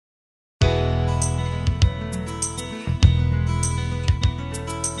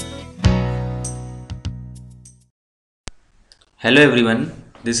Hello everyone,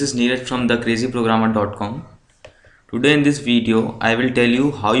 this is Neeraj from thecrazyprogrammer.com. Today in this video, I will tell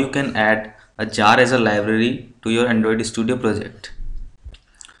you how you can add a jar as a library to your Android Studio project.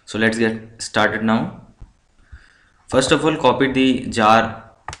 So let's get started now. First of all, copy the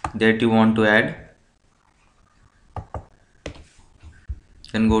jar that you want to add.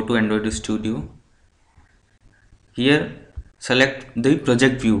 Then go to Android Studio. Here, select the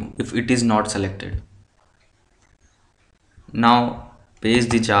project view if it is not selected. Now, paste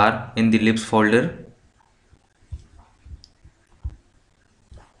the jar in the libs folder.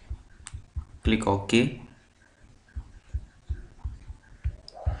 Click OK.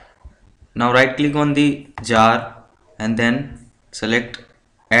 Now right click on the jar and then select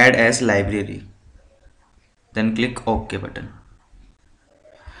add as library. Then click OK button.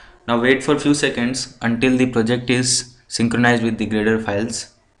 Now wait for few seconds until the project is synchronized with the Gradle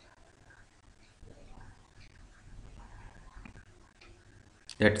files.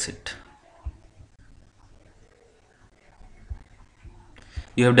 That's it.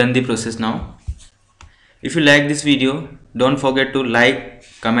 You have done the process now. If you like this video, don't forget to like,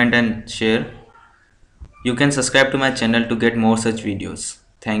 comment and share. You can subscribe to my channel to get more such videos.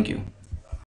 Thank you.